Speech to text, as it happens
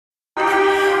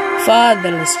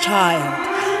Fatherless child,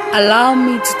 allow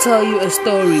me to tell you a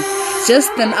story,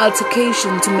 just an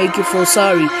altercation to make you feel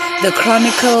sorry. The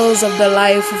chronicles of the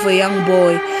life of a young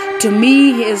boy. To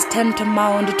me, he is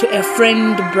tantamount to a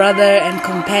friend, brother, and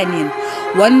companion.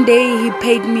 One day, he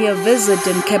paid me a visit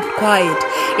and kept quiet.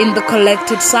 In the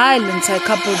collected silence, I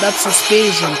coupled up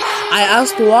suspicion. I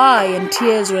asked why, and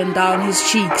tears ran down his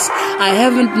cheeks. I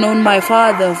haven't known my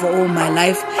father for all my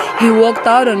life. He walked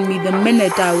out on me the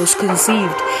minute I was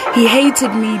conceived. He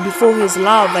hated me before his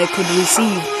love I could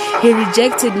receive. He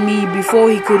rejected me before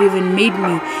he could even meet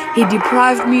me. He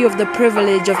deprived me of the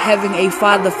privilege of having a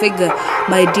father figure.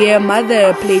 My dear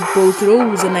mother played both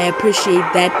roles, and I appreciate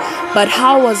that. But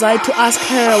how was I to ask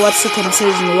her what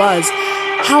circumcision was?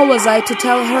 How was I to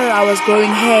tell her I was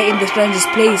growing hair in the strangest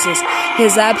places?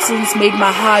 His absence made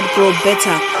my heart grow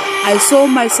bitter. I saw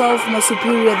myself more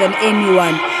superior than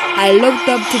anyone. I looked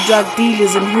up to drug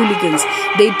dealers and hooligans.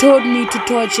 They taught me to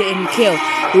torture and kill.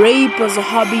 Rape was a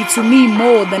hobby to me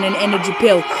more than an energy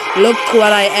pill. Look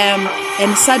what I am,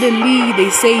 and suddenly they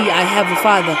say I have a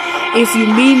father. If you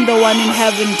mean the one in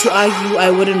heaven to argue,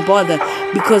 I wouldn't bother,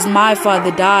 because my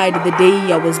father died the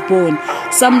day I was born.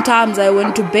 Sometimes I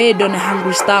went to bed on a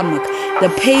hungry stomach. The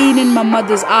pain in my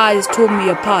mother's eyes tore me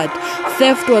apart.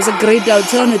 Theft was a great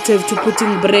alternative to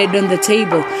putting bread on the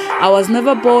table. I was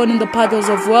never born in the puddles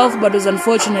of wealth, but was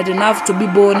unfortunate enough to be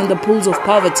born in the pools of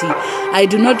poverty. I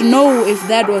do not know if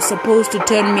that was supposed to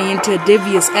turn me into a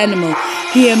devious animal.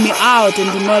 Hear me out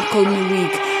and do not call me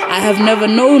weak. I have never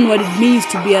known what it means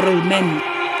to be a real man.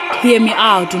 Hear me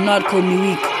out, do not call me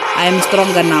weak. I am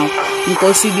stronger now.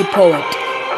 Nkosi the poet.